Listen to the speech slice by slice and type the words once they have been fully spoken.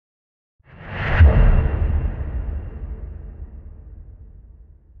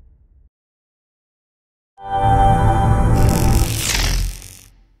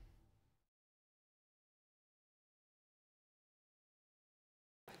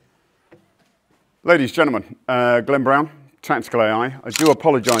Ladies, gentlemen, Glenn Brown, Tactical AI. I do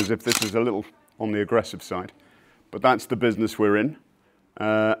apologise if this is a little on the aggressive side, but that's the business we're in.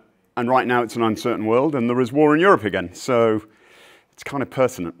 And right now it's an uncertain world, and there is war in Europe again, so it's kind of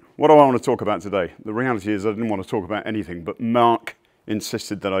pertinent. What do I want to talk about today? The reality is I didn't want to talk about anything, but Mark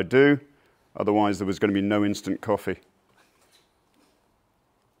insisted that I do, otherwise there was going to be no instant coffee.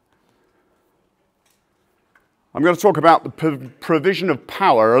 I'm going to talk about the provision of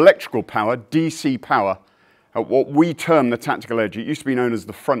power, electrical power, DC power, at what we term the tactical edge. It used to be known as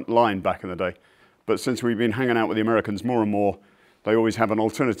the front line back in the day, but since we've been hanging out with the Americans more and more, they always have an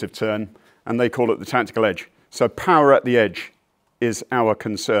alternative term, and they call it the tactical edge. So power at the edge is our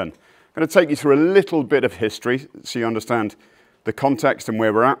concern. I'm going to take you through a little bit of history so you understand the context and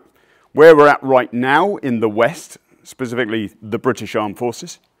where we're at. Where we're at right now in the West, specifically the British Armed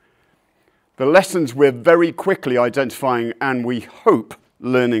Forces. The lessons we're very quickly identifying and we hope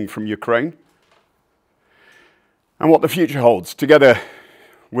learning from Ukraine. And what the future holds. Together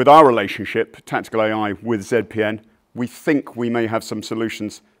with our relationship, Tactical AI with ZPN, we think we may have some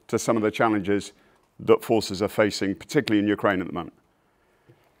solutions to some of the challenges that forces are facing, particularly in Ukraine at the moment.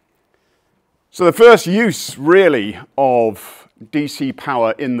 So the first use, really, of DC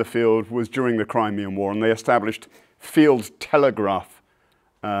power in the field was during the Crimean War, and they established field telegraph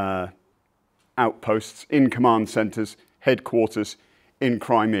outposts in command centres, headquarters in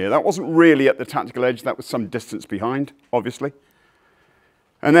Crimea. That wasn't really at the tactical edge, that was some distance behind, obviously.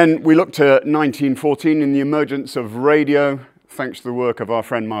 And then we looked at 1914 in the emergence of radio, thanks to the work of our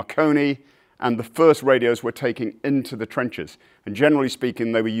friend Marconi, and the first radios were taken into the trenches. And generally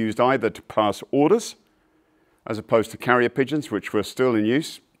speaking, they were used either to pass orders, as opposed to carrier pigeons, which were still in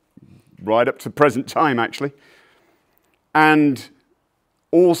use, right up to the present time, actually. And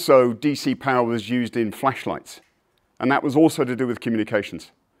also, DC power was used in flashlights, and that was also to do with communications.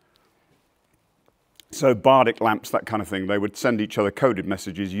 So Bardic lamps, that kind of thing, they would send each other coded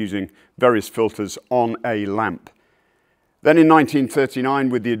messages using various filters on a lamp. Then in 1939,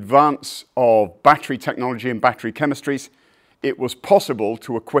 with the advance of battery technology and battery chemistries, it was possible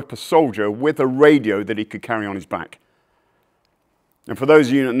to equip a soldier with a radio that he could carry on his back. And for those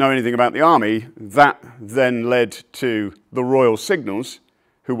of you that know anything about the army, that then led to the Royal Signals,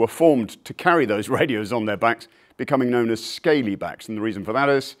 who were formed to carry those radios on their backs, becoming known as scaly backs. And the reason for that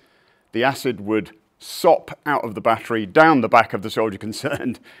is the acid would sop out of the battery down the back of the soldier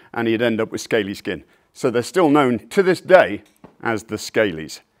concerned, and he'd end up with scaly skin. So they're still known to this day as the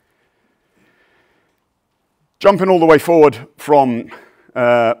Scalies. Jumping all the way forward from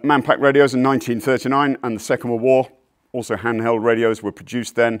man-pack radios in 1939 and the Second World War, also handheld radios were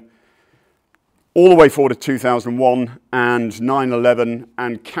produced then, all the way forward to 2001 and 9/11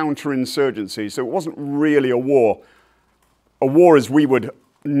 and counterinsurgency. So it wasn't really a war. A war as we would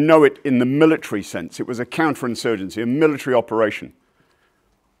know it in the military sense. It was a counterinsurgency, a military operation.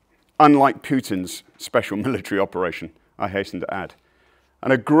 Unlike Putin's special military operation, I hasten to add.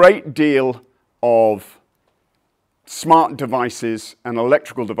 And a great deal of smart devices and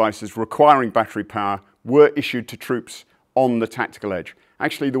electrical devices requiring battery power were issued to troops on the tactical edge.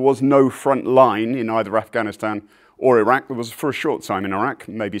 Actually, there was no front line in either Afghanistan or Iraq. There was for a short time in Iraq,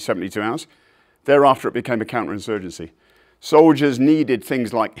 maybe 72 hours. Thereafter, it became a counterinsurgency. Soldiers needed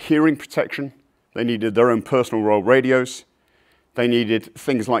things like hearing protection. They needed their own personal role radios. They needed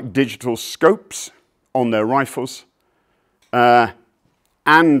things like digital scopes on their rifles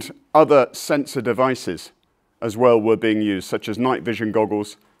and other sensor devices as well were being used, such as night vision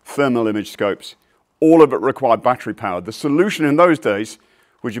goggles, thermal image scopes. All of it required battery power. The solution in those days,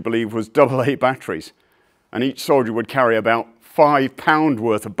 would you believe, was AA batteries. And each soldier would carry about £5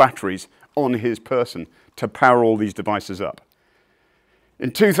 worth of batteries on his person to power all these devices up.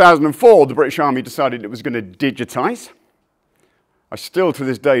 In 2004, the British Army decided it was going to digitize. I still, to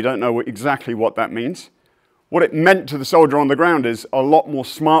this day, don't know exactly what that means. What it meant to the soldier on the ground is a lot more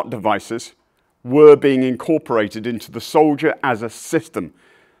smart devices were being incorporated into the soldier as a system.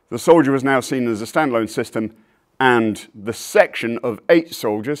 The soldier was now seen as a standalone system, and the section of 8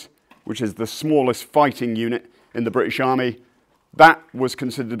 soldiers, which is the smallest fighting unit in the British Army, that was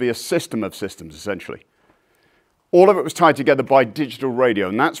considered to be a system of systems, essentially. All of it was tied together by digital radio,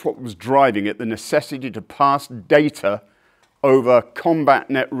 and that's what was driving it, the necessity to pass data over combat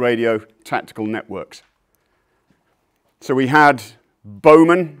net radio tactical networks. So we had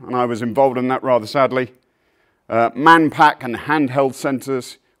Bowman, and I was involved in that rather sadly, man-pack and handheld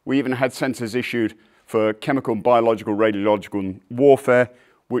sensors. We even had sensors issued for chemical, biological, radiological warfare,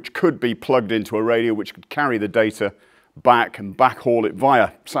 which could be plugged into a radio, which could carry the data back and backhaul it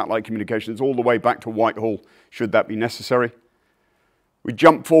via satellite communications all the way back to Whitehall, should that be necessary. We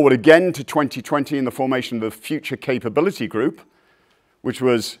jump forward again to 2020 in the formation of the Future Capability Group, which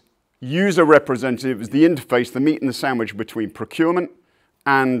was user representatives, the interface, the meat and the sandwich between procurement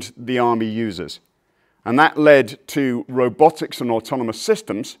and the army users. And that led to robotics and autonomous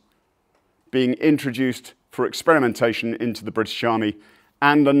systems being introduced for experimentation into the British Army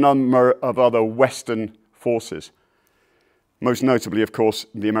and a number of other Western forces. Most notably, of course,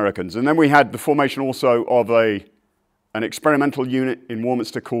 the Americans. And then we had the formation also of an experimental unit in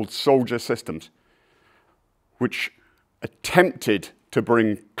Warminster called Soldier Systems, which attempted to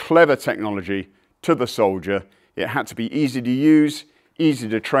bring clever technology to the soldier. It had to be easy to use, easy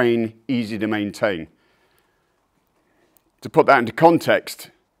to train, easy to maintain. To put that into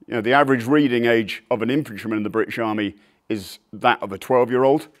context, you know, the average reading age of an infantryman in the British Army is that of a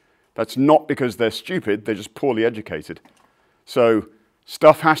 12-year-old. That's not because they're stupid, they're just poorly educated. So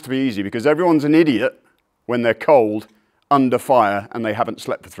stuff has to be easy because everyone's an idiot when they're cold, under fire, and they haven't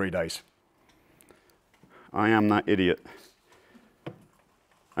slept for 3 days. I am that idiot.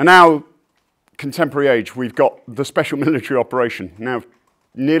 And now, contemporary age, we've got the special military operation, now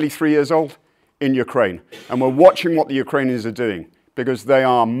nearly 3 years old, in Ukraine. And we're watching what the Ukrainians are doing because they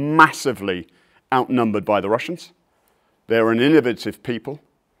are massively outnumbered by the Russians. They're an innovative people.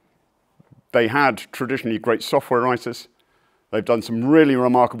 They had traditionally great software writers. They've done some really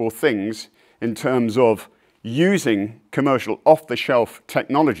remarkable things in terms of using commercial off-the-shelf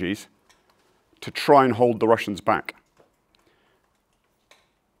technologies to try and hold the Russians back.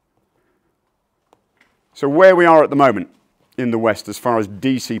 So where we are at the moment in the West as far as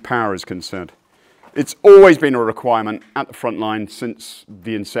DC power is concerned, it's always been a requirement at the front line since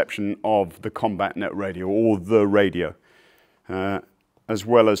the inception of the combat net radio, or the radio, as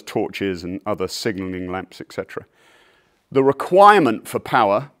well as torches and other signaling lamps, etc. The requirement for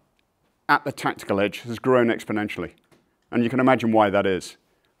power at the tactical edge has grown exponentially, and you can imagine why that is.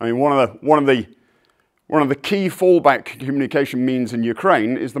 I mean, one of the key fallback communication means in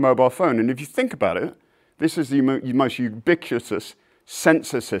Ukraine is the mobile phone, and if you think about it, this is the most ubiquitous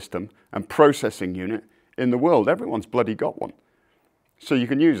sensor system and processing unit in the world. Everyone's bloody got one, so you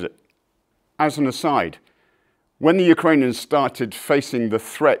can use it. As an aside, when the Ukrainians started facing the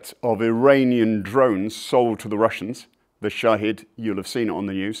threat of Iranian drones sold to the Russians, the Shahid, you'll have seen it on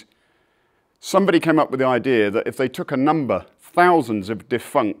the news, somebody came up with the idea that if they took a number, thousands of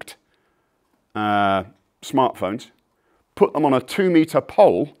defunct smartphones, put them on a 2-meter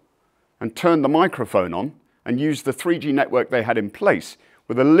pole and turned the microphone on and used the 3G network they had in place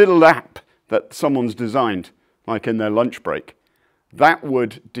with a little app that someone's designed, like in their lunch break, that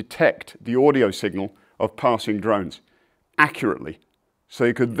would detect the audio signal of passing drones accurately. So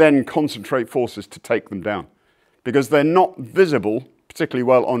you could then concentrate forces to take them down. Because they're not visible particularly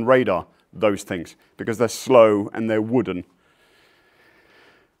well on radar, those things, because they're slow and they're wooden.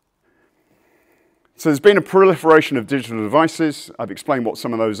 So there's been a proliferation of digital devices. I've explained what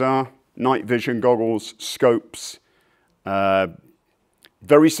some of those are. Night vision goggles, scopes,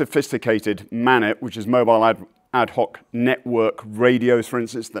 very sophisticated MANET, which is mobile ad hoc network radios, for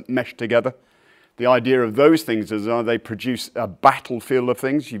instance, that mesh together. The idea of those things is they produce a battlefield of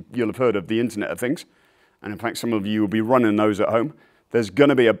things. You'll have heard of the Internet of Things. And in fact, some of you will be running those at home. There's going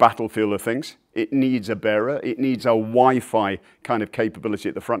to be a battlefield of things. It needs a bearer. It needs a Wi-Fi kind of capability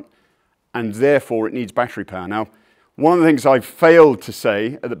at the front. And therefore, it needs battery power. Now, one of the things I failed to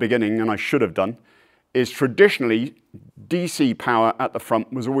say at the beginning, and I should have done, is traditionally, DC power at the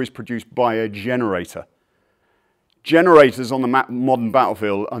front was always produced by a generator. Generators on the modern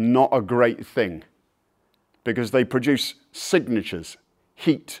battlefield are not a great thing because they produce signatures,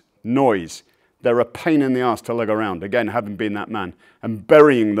 heat, noise. They're a pain in the ass to lug around. Again, having been that man. And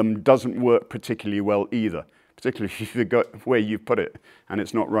burying them doesn't work particularly well either, particularly if you forgot where you've put it and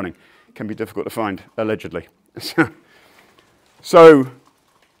it's not running. It can be difficult to find, allegedly. So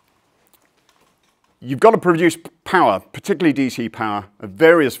you've got to produce power, particularly DC power, of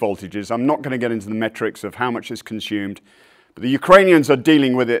various voltages. I'm not going to get into the metrics of how much is consumed, but the Ukrainians are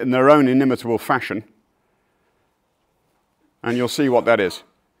dealing with it in their own inimitable fashion. And you'll see what that is.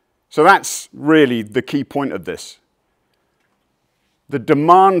 So that's really the key point of this. The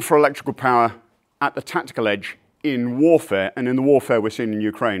demand for electrical power at the tactical edge in warfare, and in the warfare we're seeing in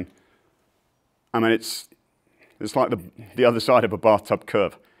Ukraine, I mean, it's like the other side of a bathtub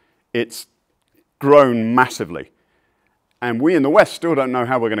curve. It's grown massively. And we in the West still don't know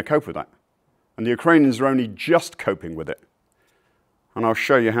how we're going to cope with that. And the Ukrainians are only just coping with it. And I'll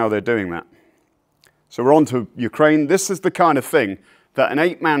show you how they're doing that. So we're on to Ukraine. This is the kind of thing that an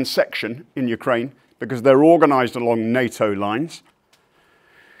 8-man section in Ukraine, because they're organized along NATO lines,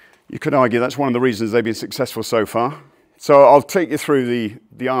 you could argue that's one of the reasons they've been successful so far. So I'll take you through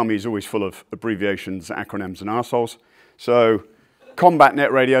the Army is always full of abbreviations, acronyms, and arseholes. So combat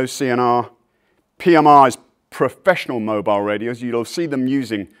net radios, CNR, PMR is professional mobile radios. You'll see them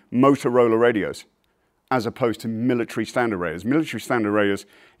using Motorola radios as opposed to military standard radios. Military standard radios,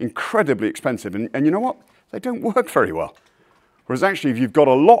 incredibly expensive. And you know what? They don't work very well. Whereas actually, if you've got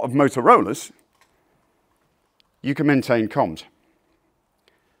a lot of Motorolas, you can maintain comms.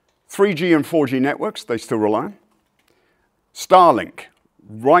 3G and 4G networks, they still rely on. Starlink,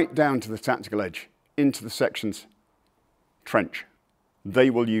 right down to the tactical edge, into the sections trench. They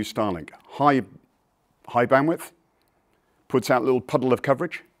will use Starlink. High bandwidth, puts out a little puddle of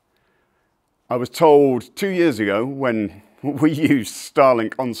coverage. I was told 2 years ago when we used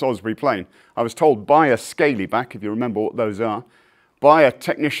Starlink on Salisbury Plain, I was told by a scalyback, if you remember what those are, by a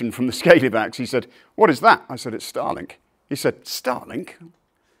technician from the scalybacks. He said, "What is that?" I said, "It's Starlink." He said, "Starlink?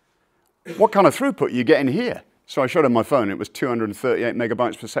 What kind of throughput are you getting here?" So I showed him my phone. It was 238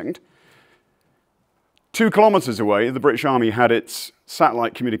 megabytes per second. 2 kilometers away, the British Army had its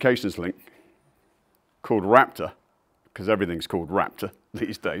satellite communications link called Raptor, because everything's called Raptor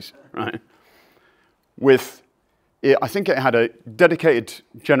these days, right? With, I think it had a dedicated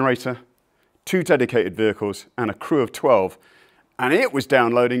generator, 2 dedicated vehicles, and a crew of 12, and it was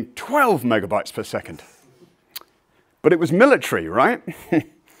downloading 12 megabytes per second. But it was military, right?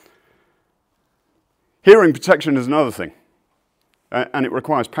 Hearing protection is another thing, and it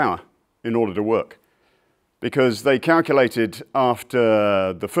requires power in order to work, because they calculated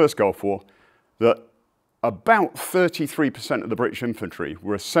after the first Gulf War that about 33% of the British infantry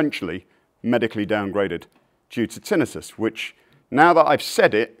were essentially medically downgraded due to tinnitus, which, now that I've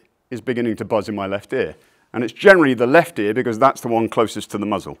said it, is beginning to buzz in my left ear. And it's generally the left ear because that's the one closest to the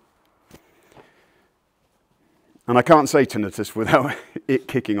muzzle. And I can't say tinnitus without it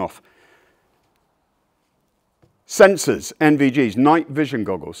kicking off. Sensors, NVGs, night vision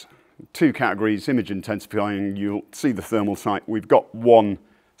goggles. 2 categories, image intensifying. You'll see the thermal sight. We've got one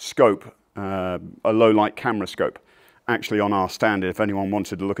scope, a low light camera scope, actually on our stand if anyone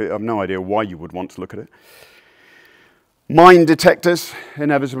wanted to look at it. I have no idea why you would want to look at it. Mine detectors,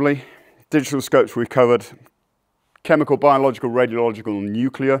 inevitably. Digital scopes we've covered. Chemical, biological, radiological, and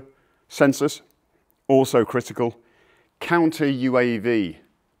nuclear sensors, also critical. Counter UAV,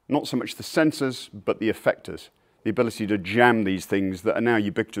 not so much the sensors, but the effectors. The ability to jam these things that are now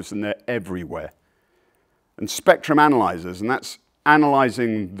ubiquitous and they're everywhere. And spectrum analyzers, and that's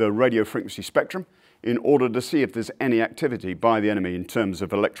analyzing the radio frequency spectrum in order to see if there's any activity by the enemy in terms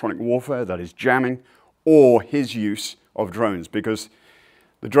of electronic warfare, that is jamming, or his use of drones, because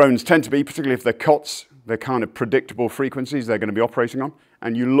the drones tend to be, particularly if they're COTS, they're kind of predictable frequencies they're going to be operating on,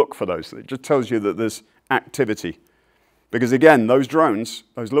 and you look for those. It just tells you that there's activity. Because again, those drones,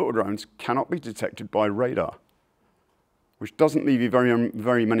 those little drones, cannot be detected by radar, which doesn't leave you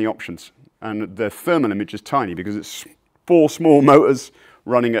very many options. And their thermal image is tiny because it's 4 small motors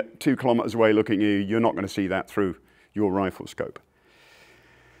running at 2 kilometers away looking at you. You're not going to see that through your rifle scope.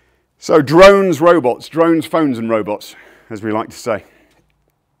 So drones, robots, drones, phones, and robots, as we like to say.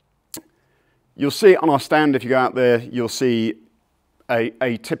 You'll see it on our stand if you go out there. You'll see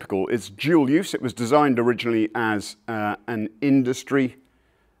a typical, it's dual use. It was designed originally as an industry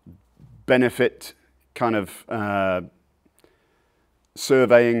benefit kind of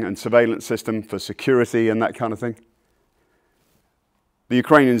surveying and surveillance system for security and that kind of thing. The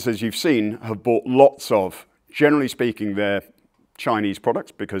Ukrainians, as you've seen, have bought lots of, generally speaking, they're Chinese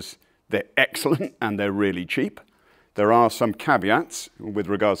products because they're excellent and they're really cheap. There are some caveats with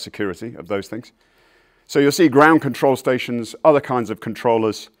regards to security of those things. So you'll see ground control stations, other kinds of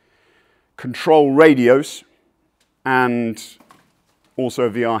controllers, control radios, and also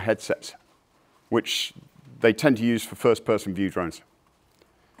VR headsets, which they tend to use for first-person view drones.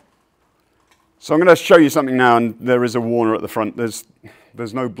 So I'm going to show you something now, and there is a warner at the front.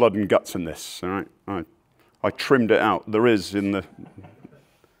 There's no blood and guts in this, all right? I trimmed it out. There is in the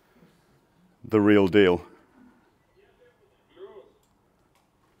real deal.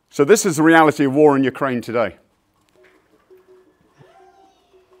 So this is the reality of war in Ukraine today.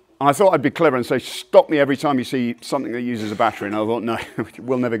 And I thought I'd be clever and say, stop me every time you see something that uses a battery. And I thought, no,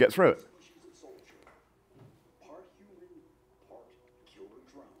 we'll never get through it.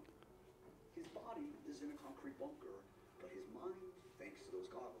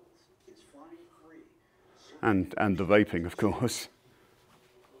 And the vaping, of course.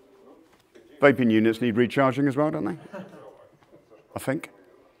 Vaping units need recharging as well, don't they? I think.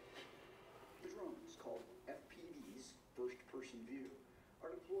 The drones, called FPVs, first-person view, are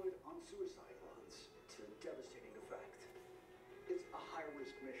deployed on suicide runs to devastating effect. It's a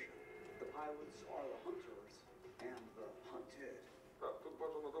high-risk mission. The pilots are the hunters, and the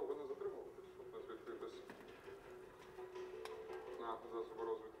довго не затримуватись, щоб не звідкитись на засоби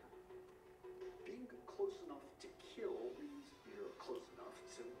розвідки. Being close enough to kill means you're close enough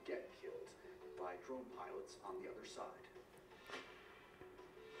to get killed by drone pilots on the other side.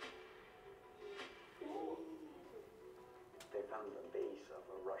 They found the base of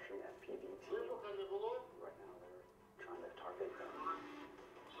a Russian FPV team. Right now they're trying to target them.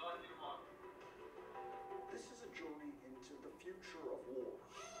 This is a journey into the future of war.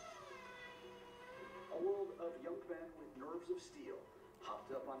 A world of young men with nerves of steel,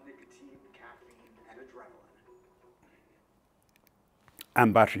 hopped up on nicotine, caffeine, and adrenaline.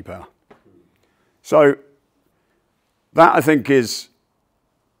 And battery power. So that, I think, is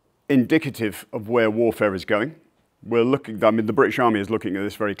indicative of where warfare is going. We're looking, I mean, the British Army is looking at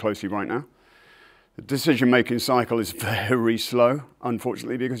this very closely right now. The decision-making cycle is very slow,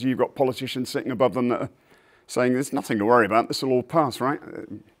 unfortunately, because you've got politicians sitting above them that are saying there's nothing to worry about, this will all pass, right?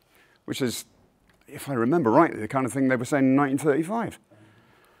 Which is, if I remember rightly, the kind of thing they were saying in 1935.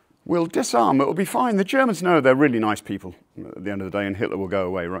 We'll disarm, it'll be fine. The Germans know they're really nice people at the end of the day, and Hitler will go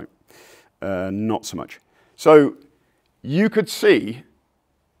away, right? Not so much. So you could see,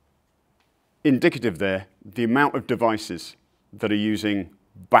 indicative there, the amount of devices that are using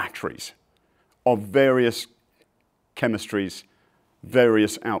batteries of various chemistries,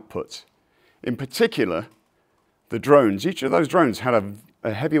 various outputs. In particular, the drones, each of those drones had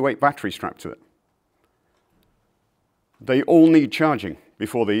a heavyweight battery strapped to it. They all need charging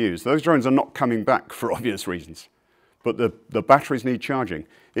before they're used. Those drones are not coming back for obvious reasons, but the batteries need charging.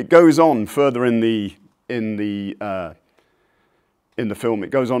 It goes on further in the film,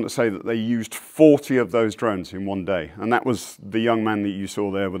 it goes on to say that they used 40 of those drones in one day. And that was the young man that you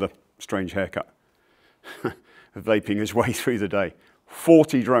saw there with a strange haircut, vaping his way through the day.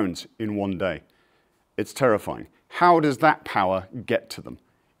 40 drones in one day. It's terrifying. How does that power get to them?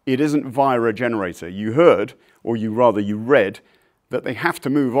 It isn't via a generator. You heard, or you read, that they have to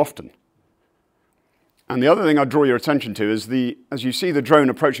move often. And the other thing I'd draw your attention to is as you see the drone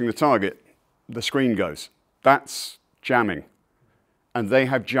approaching the target, the screen goes. That's jamming. And they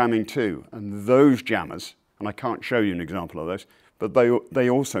have jamming too. And those jammers, and I can't show you an example of those, but they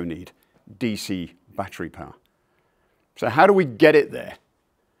also need DC battery power. So how do we get it there?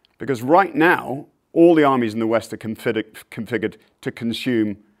 Because right now, all the armies in the West are configured to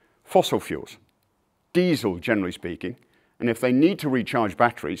consume fossil fuels, diesel generally speaking, and if they need to recharge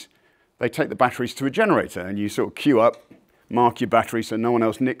batteries, they take the batteries to a generator and you sort of queue up, mark your battery so no one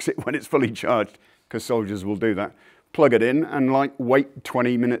else nicks it when it's fully charged, because soldiers will do that. Plug it in and wait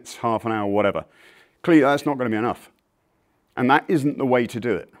 20 minutes, half an hour, whatever. Clearly that's not going to be enough. And that isn't the way to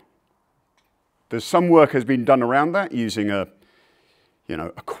do it. There's some work has been done around that using a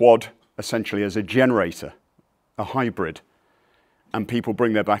quad essentially as a generator, a hybrid. And people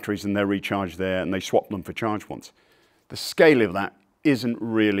bring their batteries and they're recharged there and they swap them for charge ones. The scale of that isn't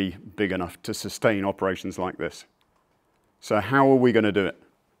really big enough to sustain operations like this. So how are we going to do it?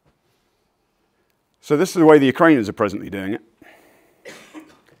 So this is the way the Ukrainians are presently doing it.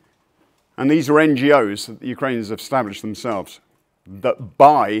 And these are NGOs that the Ukrainians have established themselves that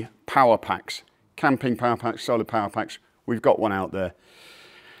buy power packs, camping power packs, solar power packs. We've got one out there.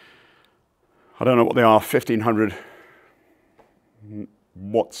 I don't know what they are, 1,500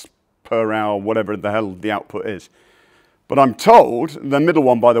 watts per hour, whatever the hell the output is. But I'm told, the middle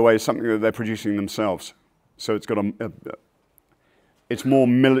one, by the way, is something that they're producing themselves. So it's got it's more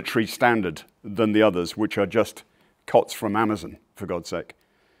military standard than the others, which are just cots from Amazon, for God's sake.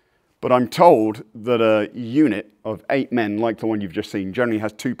 But I'm told that a unit of 8 men, like the one you've just seen, generally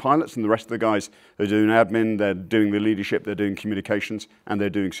has 2 pilots, and the rest of the guys are doing admin, they're doing the leadership, they're doing communications, and they're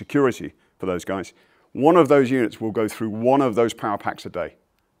doing security for those guys. One of those units will go through one of those power packs a day.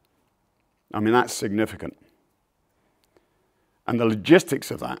 I mean, that's significant. And the logistics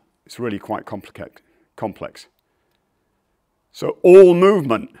of that is really quite complex. So all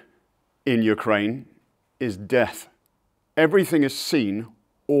movement in Ukraine is death. Everything is seen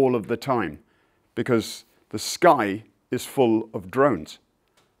all of the time because the sky is full of drones.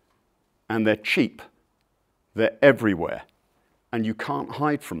 And they're cheap. They're everywhere. And you can't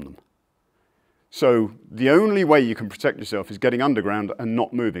hide from them. So the only way you can protect yourself is getting underground and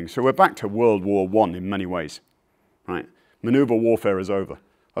not moving. So we're back to World War I in many ways, right? Maneuver warfare is over.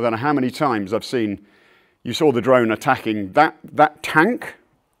 I don't know how many times I've seen, you saw the drone attacking that tank,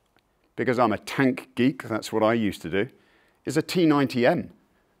 because I'm a tank geek, that's what I used to do, is a T-90M.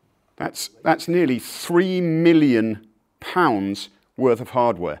 That's nearly £3 million worth of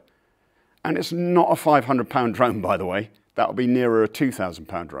hardware. And it's not a £500 drone, by the way. That'll be nearer a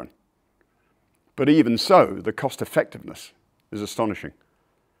 £2,000 drone. But even so, the cost effectiveness is astonishing.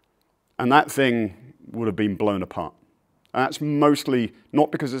 and that thing would have been blown apart. And that's mostly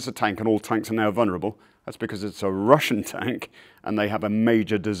not because it's a tank and all tanks are now vulnerable. That's because it's a Russian tank and they have a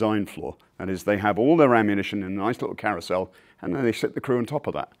major design flaw. That is, they have all their ammunition in a nice little carousel and then they sit the crew on top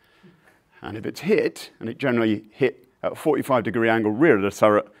of that. And if it's hit, and it generally hit at a 45-degree angle rear of the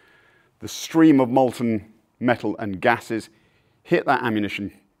turret, the stream of molten metal and gases hit that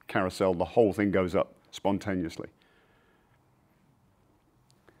ammunition carousel, the whole thing goes up spontaneously.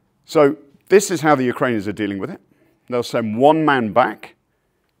 So this is how the Ukrainians are dealing with it. They'll send one man back.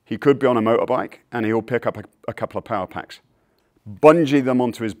 He could be on a motorbike, and he'll pick up a couple of power packs, bungee them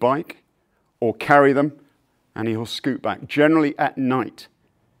onto his bike, or carry them, and he'll scoot back, generally at night,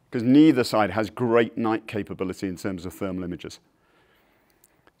 because neither side has great night capability in terms of thermal images.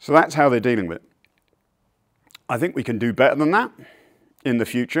 So that's how they're dealing with it. I think we can do better than that in the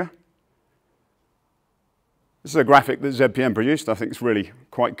future. This is a graphic that ZPN produced. I think it's really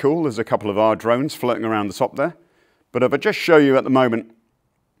quite cool. There's a couple of our drones floating around the top there. But if I just show you at the moment,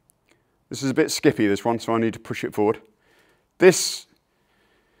 this is a bit skippy, this one, so I need to push it forward. This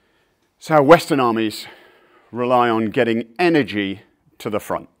is how Western armies rely on getting energy to the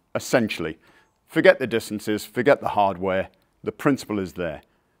front, essentially. Forget the distances, forget the hardware. The principle is there.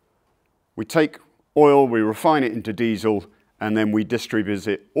 We take oil, we refine it into diesel, and then we distribute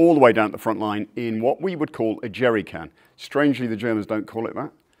it all the way down the front line in what we would call a jerry can. Strangely, the Germans don't call it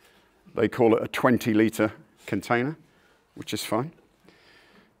that. They call it a 20-litre container, which is fine.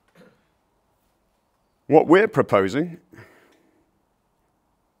 What we're proposing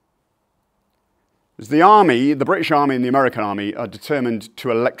is the Army, the British Army and the American Army are determined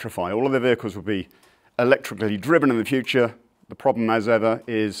to electrify. All of their vehicles will be electrically driven in the future. The problem, as ever,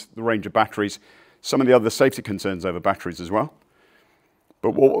 is the range of batteries. Some of the other safety concerns over batteries as well.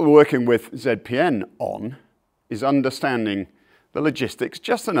 But what we're working with ZPN on is understanding the logistics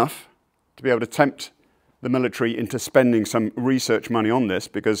just enough to be able to tempt the military into spending some research money on this,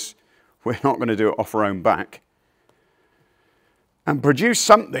 because we're not going to do it off our own back, and produce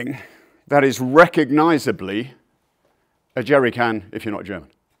something that is recognizably a jerry can if you're not German.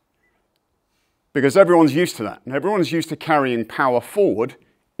 Because everyone's used to that, and everyone's used to carrying power forward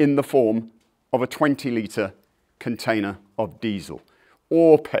in the form of a 20-litre container of diesel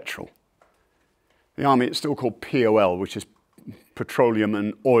or petrol. The Army, it's still called POL, which is petroleum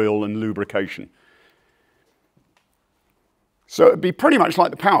and oil and lubrication. So it'd be pretty much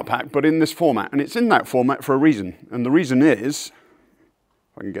like the power pack, but in this format. And it's in that format for a reason. And the reason is,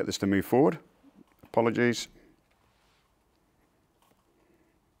 if I can get this to move forward, apologies.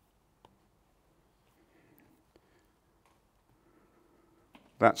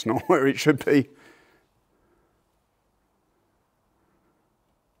 That's not where it should be.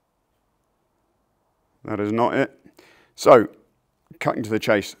 That is not it. So, cutting to the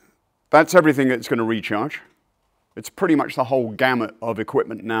chase, that's everything that's going to recharge. It's pretty much the whole gamut of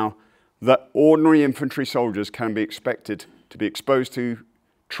equipment now that ordinary infantry soldiers can be expected to be exposed to,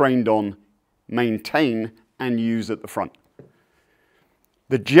 trained on, maintain, and use at the front.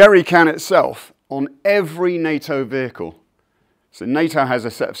 The jerry can itself, on every NATO vehicle, so NATO has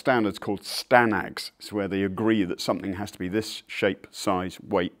a set of standards called STANAGs. It's where they agree that something has to be this shape, size,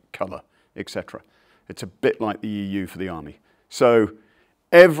 weight, colour, etc. It's a bit like the EU for the Army. So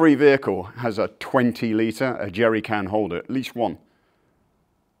every vehicle has a 20-litre, a jerry can holder, at least one.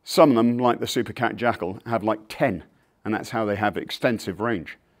 Some of them, like the Super Cat Jackal, have like 10, and that's how they have extensive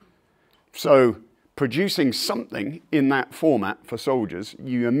range. So producing something in that format for soldiers,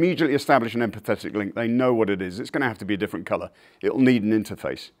 you immediately establish an empathetic link. They know what it is. It's going to have to be a different colour. It'll need an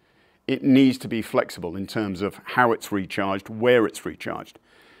interface. It needs to be flexible in terms of how it's recharged, where it's recharged.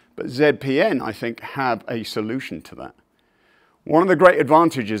 But ZPN, I think, have a solution to that. One of the great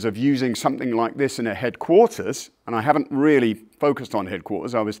advantages of using something like this in a headquarters, and I haven't really focused on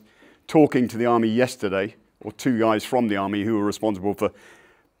headquarters, I was talking to the Army yesterday, or two guys from the Army who were responsible for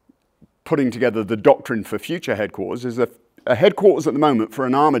putting together the doctrine for future headquarters, is a headquarters at the moment for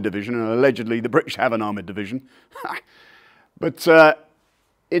an armoured division, and allegedly the British have an armoured division, but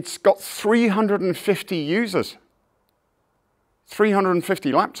it's got 350 users,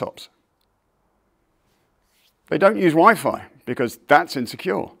 350 laptops. They don't use Wi-Fi because that's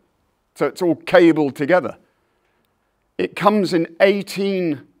insecure. So it's all cabled together. It comes in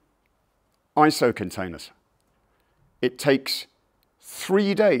 18 ISO containers. It takes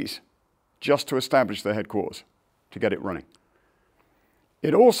 3 days just to establish the headquarters, to get it running.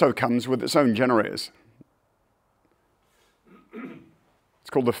 It also comes with its own generators. It's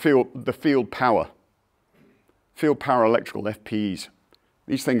called the field power electrical, FPEs.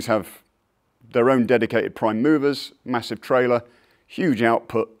 These things have their own dedicated prime movers, massive trailer, huge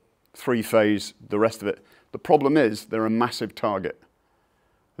output, three-phase, the rest of it. The problem is they're a massive target.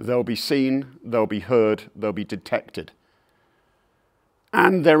 They'll be seen, they'll be heard, they'll be detected.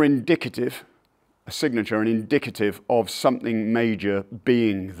 And they're indicative, a signature, and indicative of something major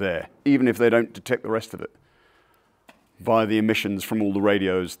being there, even if they don't detect the rest of it, via the emissions from all the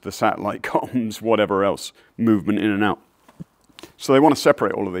radios, the satellite comms, whatever else, movement in and out. So they want to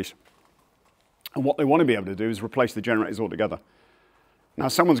separate all of these. And what they want to be able to do is replace the generators altogether. Now,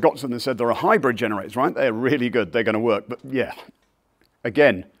 someone's got to them and said there are hybrid generators, right? They're really good, they're going to work. But yeah,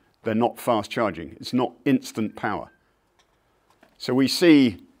 again, they're not fast charging. It's not instant power. So we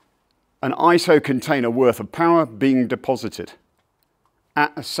see an ISO container worth of power being deposited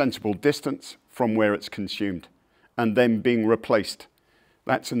at a sensible distance from where it's consumed and then being replaced.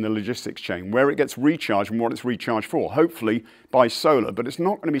 That's in the logistics chain, where it gets recharged and what it's recharged for, hopefully by solar, but it's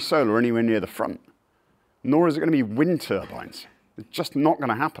not going to be solar anywhere near the front, nor is it going to be wind turbines. It's just not going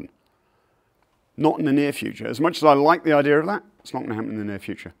to happen. Not in the near future. As much as I like the idea of that, it's not going to happen in the near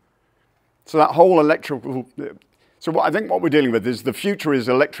future. So that whole electrical... So I think what we're dealing with is the future is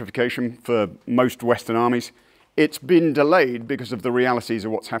electrification for most Western armies. It's been delayed because of the realities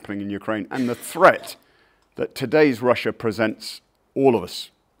of what's happening in Ukraine and the threat that today's Russia presents all of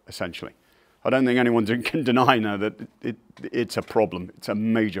us, essentially. I don't think anyone can deny now that it's a problem. It's a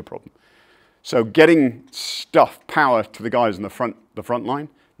major problem. So getting stuff, power to the guys in the front line,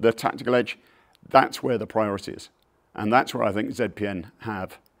 the tactical edge, that's where the priority is. And that's where I think ZPN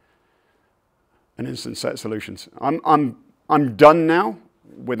have an instant set of solutions. I'm done now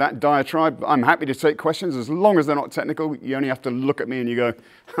with that diatribe. I'm happy to take questions as long as they're not technical. You only have to look at me and you go,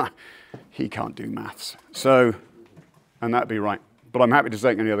 he can't do maths. So, and that'd be right. But I'm happy to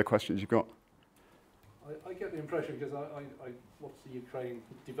take any other questions you've got. I get the impression, because I watched the Ukraine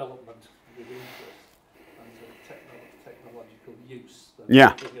development with interest and technological use that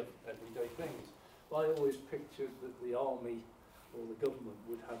Yeah. of everyday things. I always pictured that the army or the government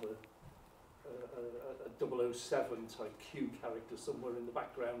would have a 007 type Q character somewhere in the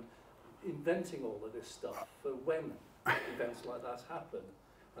background inventing all of this stuff for when events like that happen.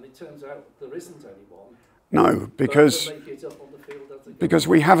 And it turns out there isn't anyone. No, because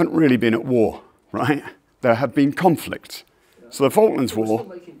we haven't really been at war, right? There have been conflicts. Yeah. So the Falklands War... We're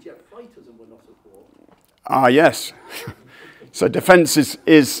still making jet fighters and we're not at war. Ah, yes. So defence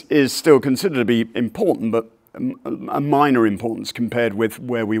is still considered to be important, but a minor importance compared with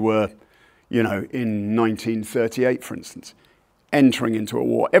where we were, you know, in 1938, for instance, entering into a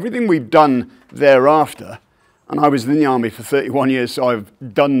war. Everything we've done thereafter, and I was in the army for 31 years, so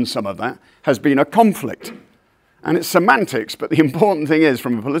I've done some of that, has been a conflict. And it's semantics, but the important thing is,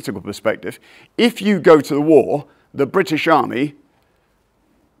 from a political perspective, if you go to the war, the British Army,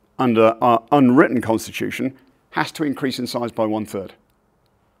 under our unwritten constitution, has to increase in size by 1/3.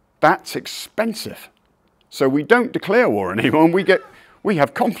 That's expensive. So we don't declare war on anyone, we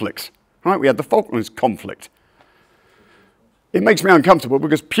have conflicts, right? We had the Falklands conflict. It makes me uncomfortable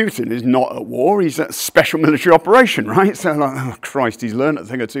because Putin is not at war, he's at a special military operation, right? So like, oh Christ, he's learned a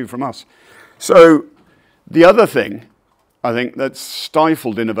thing or two from us. So the other thing, I think, that's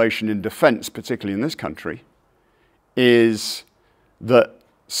stifled innovation in defence, particularly in this country, is that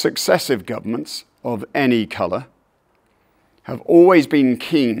successive governments of any colour have always been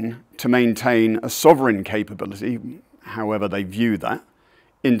keen to maintain a sovereign capability, however they view that,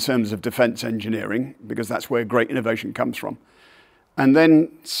 in terms of defence engineering, because that's where great innovation comes from, and then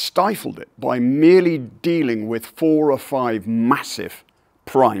stifled it by merely dealing with 4 or 5 massive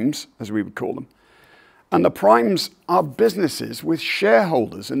primes, as we would call them. And the primes are businesses with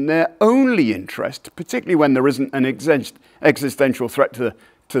shareholders, and their only interest, particularly when there isn't an existential threat to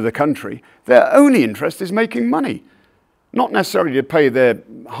the country, their only interest is making money. Not necessarily to pay their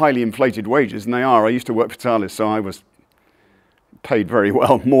highly inflated wages, and they are. I used to work for Thales, so I was paid very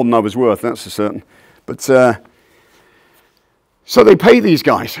well, more than I was worth, that's for certain. But so they pay these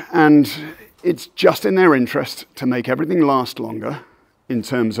guys, and it's just in their interest to make everything last longer in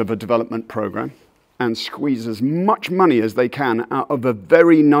terms of a development program, and squeeze as much money as they can out of a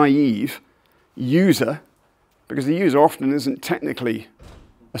very naive user, because the user often isn't technically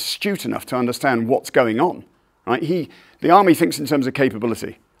astute enough to understand what's going on. Right? The army thinks in terms of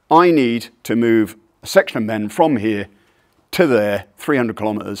capability. I need to move a section of men from here to there, 300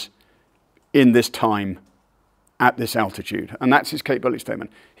 kilometers, in this time, at this altitude. And that's his capability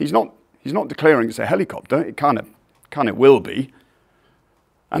statement. He's not declaring it's a helicopter. It kind of will be.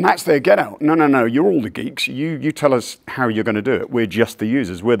 And that's their get out. No, you're all the geeks. You tell us how you're going to do it. We're just the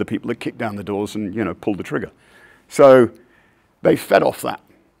users. We're the people that kick down the doors and, you know, pull the trigger. So they fed off that.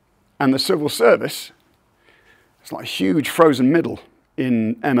 And the civil service, it's like a huge frozen middle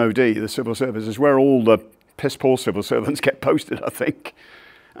in MOD, the civil service, is where all the piss-poor civil servants get posted, I think.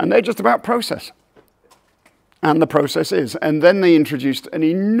 And they're just about process. And the process is. And then they introduced an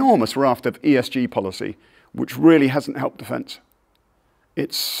enormous raft of ESG policy, which really hasn't helped defence.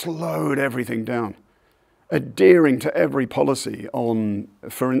 It's slowed everything down. Adhering to every policy on,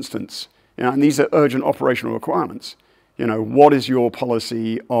 for instance, you know, and these are urgent operational requirements. You know, what is your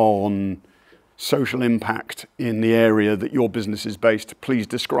policy on social impact in the area that your business is based? Please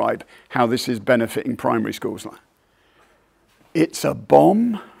describe how this is benefiting primary schools. It's a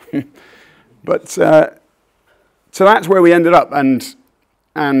bomb. But so that's where we ended up. And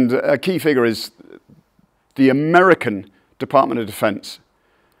a key figure is the American Department of Defense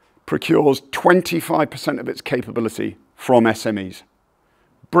procures 25% of its capability from SMEs.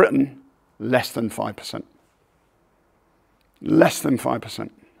 Britain, less than 5%. Less than 5%.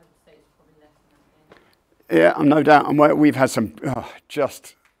 Yeah, no doubt. And we've had some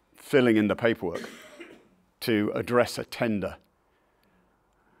just filling in the paperwork to address a tender.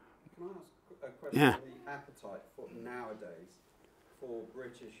 Can I ask a question Yeah. on the appetite for nowadays for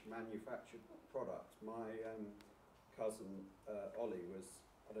British manufactured products? My cousin Ollie was,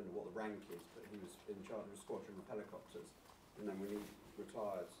 I don't know what the rank is, but he was in charge of a squadron of helicopters, and then when he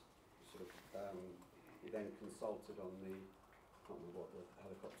retired, he then consulted on the, I can't remember what the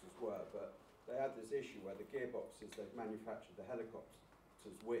helicopters were, but they had this issue where the gearboxes they'd manufactured the helicopters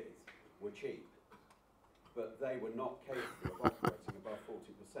with were cheap, but they were not capable of operating above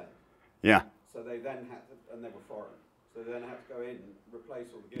 40%. Yeah. So they then had to, and they were foreign, so they then had to go in and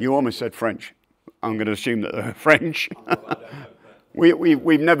replace all the gearboxes. You almost said French. I'm going to assume that they're French. I don't know,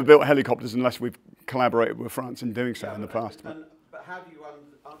 We've never built helicopters unless we've collaborated with France in doing so in the past. But how do you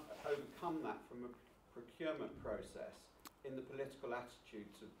overcome that from a procurement process in the political attitude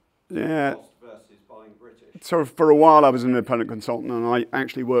to cost versus buying British? So for a while I was an independent consultant, and I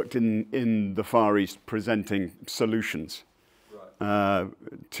actually worked in the Far East presenting solutions to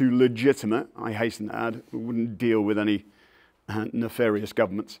legitimate, I hasten to add, we wouldn't deal with any nefarious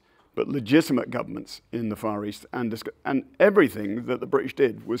governments, but legitimate governments in the Far East, and everything that the British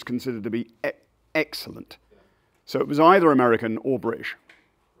did was considered to be excellent. Yeah. So it was either American or British.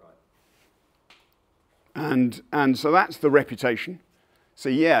 Right. And so that's the reputation. So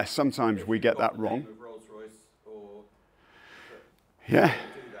yeah, sometimes we get that wrong. Yeah.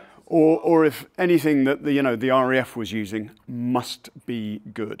 Or if anything that the RAF was using must be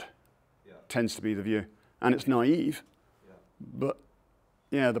good, tends to be the view, and it's naive, but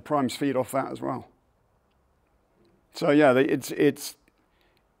yeah, the primes feed off that as well. So yeah, it's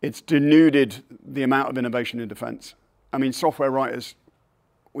denuded the amount of innovation in defence. I mean, software writers,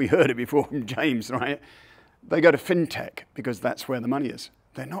 we heard it before from James, right? They go to fintech because that's where the money is.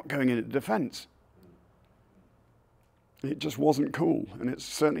 They're not going into defence. It just wasn't cool, and it's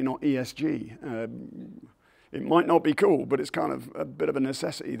certainly not ESG. It might not be cool, but it's kind of a bit of a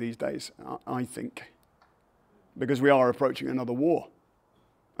necessity these days, I think, because we are approaching another war.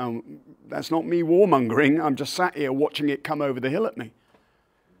 That's not me warmongering. I'm just sat here watching it come over the hill at me.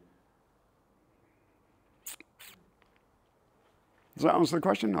 Does that answer the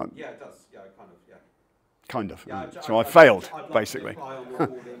question? No. Yeah, it does. Yeah, kind of. Yeah. Kind of. Yeah, So I failed, basically.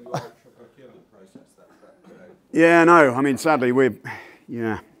 Yeah, no. I mean, sadly,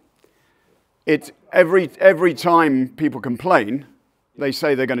 it's every time people complain, they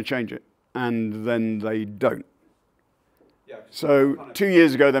say they're going to change it, and then they don't. So 2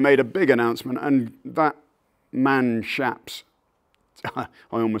 years ago, they made a big announcement, and that man Shaps, I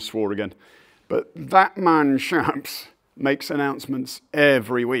almost swore again, but that man Shaps makes announcements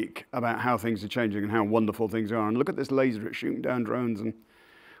every week about how things are changing and how wonderful things are. And look at this laser, it's shooting down drones, and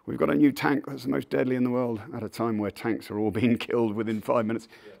we've got a new tank that's the most deadly in the world at a time where tanks are all being killed within 5 minutes.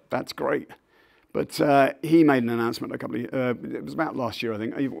 Yeah. That's great. But he made an announcement it was about last year, I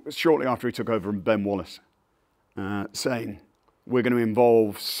think, shortly after he took over from Ben Wallace, saying, we're going to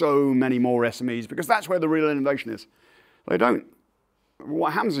involve so many more SMEs because that's where the real innovation is. They don't.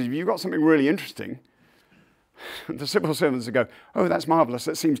 What happens is if you've got something really interesting, the civil servants will go, oh, that's marvellous,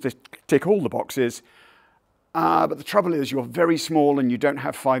 that seems to tick all the boxes, but the trouble is you're very small and you don't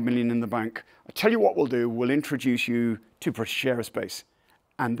have 5 million in the bank. I'll tell you what we'll do, we'll introduce you to British Aerospace,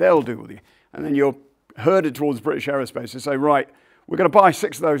 and they'll do with you. And then you're herded towards British Aerospace and say, right, we're going to buy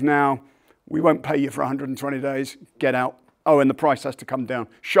 6 of those now, we won't pay you for 120 days, get out. Oh, and the price has to come down.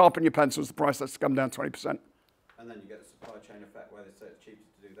 Sharpen your pencils, the price has to come down 20%. And then you get the supply chain effect where they say it's cheaper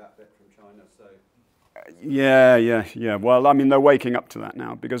to do that bit from China, so... Yeah. Well, I mean, they're waking up to that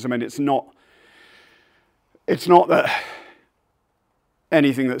now because, I mean, it's not that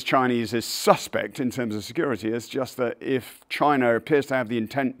anything that's Chinese is suspect in terms of security. It's just that if China appears to have the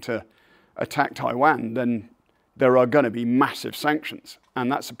intent to attack Taiwan, then there are going to be massive sanctions,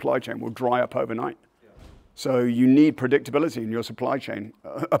 and that supply chain will dry up overnight. So you need predictability in your supply chain,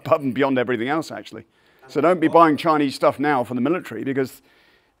 above and beyond everything else, actually. So don't be buying Chinese stuff now for the military, because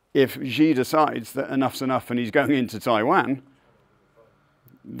if Xi decides that enough's enough and he's going into Taiwan,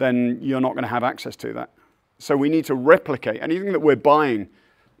 then you're not going to have access to that. So we need to replicate anything that we're buying,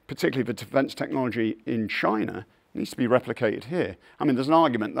 particularly for defense technology in China, needs to be replicated here. I mean, there's an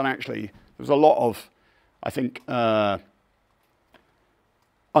argument that actually there's a lot of, I think,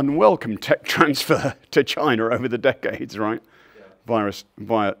 unwelcome tech transfer to China over the decades, right? Yeah.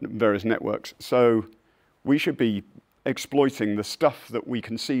 Via various networks. So we should be exploiting the stuff that we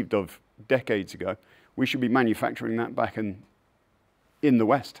conceived of decades ago. We should be manufacturing that back in the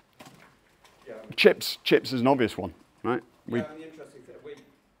West. Yeah. Chips is an obvious one, right? Yeah, and the interesting thing, we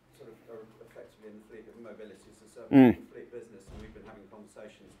sort of are effectively in the fleet of mobility as a service fleet business, and we've been having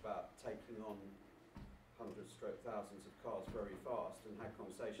conversations about taking on hundreds, thousands of cars very fast, and had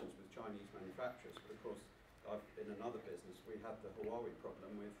conversations with Chinese manufacturers. But of course, in another business, we had the Huawei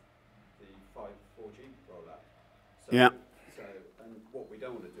problem with the 4G rollout. So, yeah. So, and what we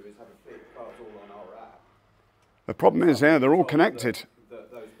don't want to do is have a fleet of cars all on our app. The problem is, yeah, they're all connected.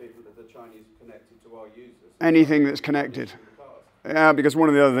 Those people that the Chinese are connected to our users. Anything that's connected. Yeah, because one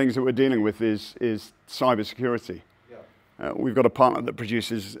of the other things that we're dealing with is cybersecurity. Yeah. We've got a partner that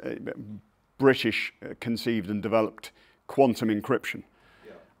produces British conceived and developed quantum encryption.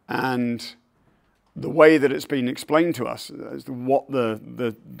 Yeah. And the way that it's been explained to us, as to what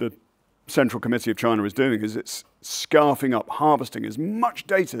the Central Committee of China is doing, is it's scarfing up, harvesting as much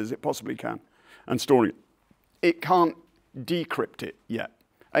data as it possibly can and storing it. It can't decrypt it yet.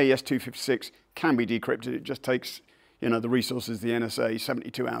 AES-256 can be decrypted. It just takes, the resources of the NSA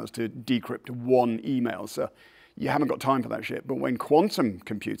 72 hours to decrypt one email. So you haven't got time for that shit. But when quantum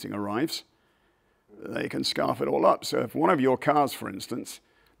computing arrives, they can scarf it all up. So if one of your cars, for instance,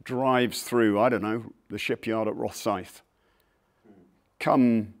 drives through, I don't know, the shipyard at Rosyth,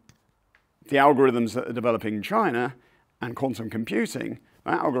 come the algorithms that are developing in China and quantum computing,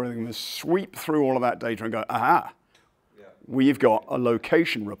 that algorithm will sweep through all of that data and go, aha, we've got a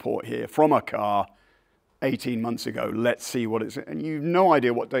location report here from a car 18 months ago. Let's see what it's, and you've no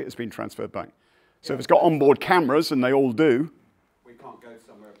idea what data's been transferred back. So if it's got onboard cameras, and they all do. We can't go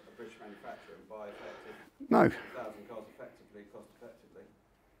somewhere, a British manufacturer, and buy effective 1,000 cars effectively, cost effectively,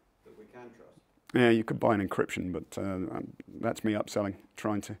 that we can trust. Yeah, you could buy an encryption, but that's me upselling,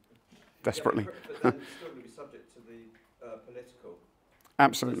 trying to, desperately. Yeah, but then it's still going to be subject to the political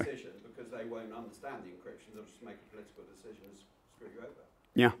Absolutely. decision, because they won't understand the encryption. They'll just make a political decision and screw you over.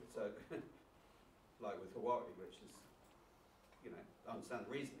 Yeah. So, like with Huawei, which is, I understand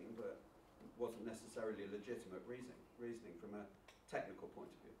the reasoning, but wasn't necessarily legitimate reasoning from a technical point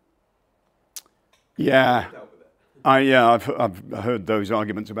of view. Yeah. Dealt with it. I've heard those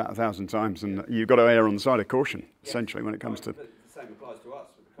arguments about 1,000 times, and you've got to err on the side of caution, essentially, when it comes to. The same applies to us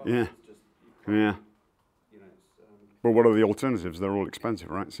with the cars. Yeah. It's just, yeah. Well, what are the alternatives? They're all expensive,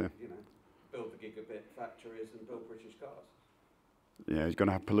 right? So. Build the gigabit factories and build British cars. Yeah, he's going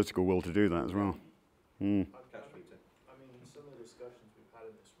to have political will to do that as well. I mean, some of the discussions we've had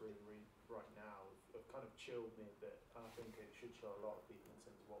in this room right now have kind of chilled me a bit, and I think it should chill a lot of people in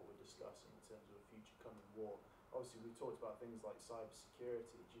terms of what we're discussing in terms of a future coming war. Obviously, we've talked about things like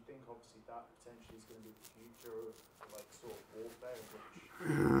cybersecurity. Do you think, obviously, that potentially is going to be the future of, sort of warfare, in which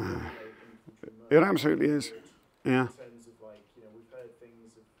it absolutely is. Yeah. In terms of, we've heard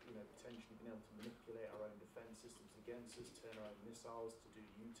things of, potentially being able to manipulate our own defence systems against us, turn our own missiles to do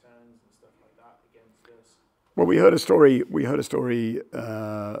U-turns and stuff like that against us. Well, we heard a story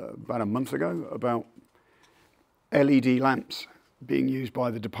about a month ago about LED lamps being used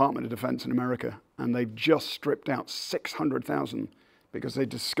by the Department of Defense in America, and they've just stripped out 600,000 because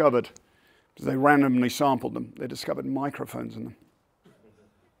they randomly sampled them. They discovered microphones in them.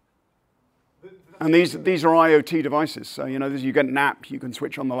 And these are IoT devices, so you get an app, you can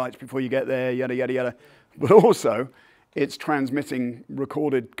switch on the lights before you get there, yada, yada, yada. But also, it's transmitting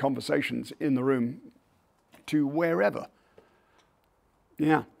recorded conversations in the room to wherever.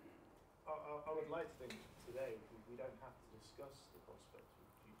 Yeah. I would like to think today we don't have to discuss the prospects of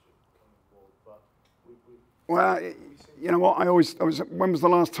the future coming war, but well, you know what? When was the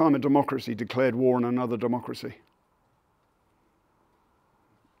last time a democracy declared war on another democracy?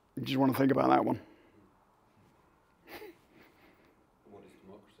 You just want to think about that one.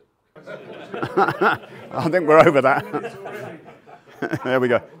 I think we're over that. There we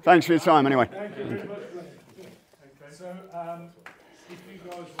go. Thanks for your time, anyway. Thank you very much. Okay. So, if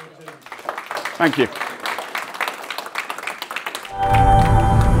Thank you.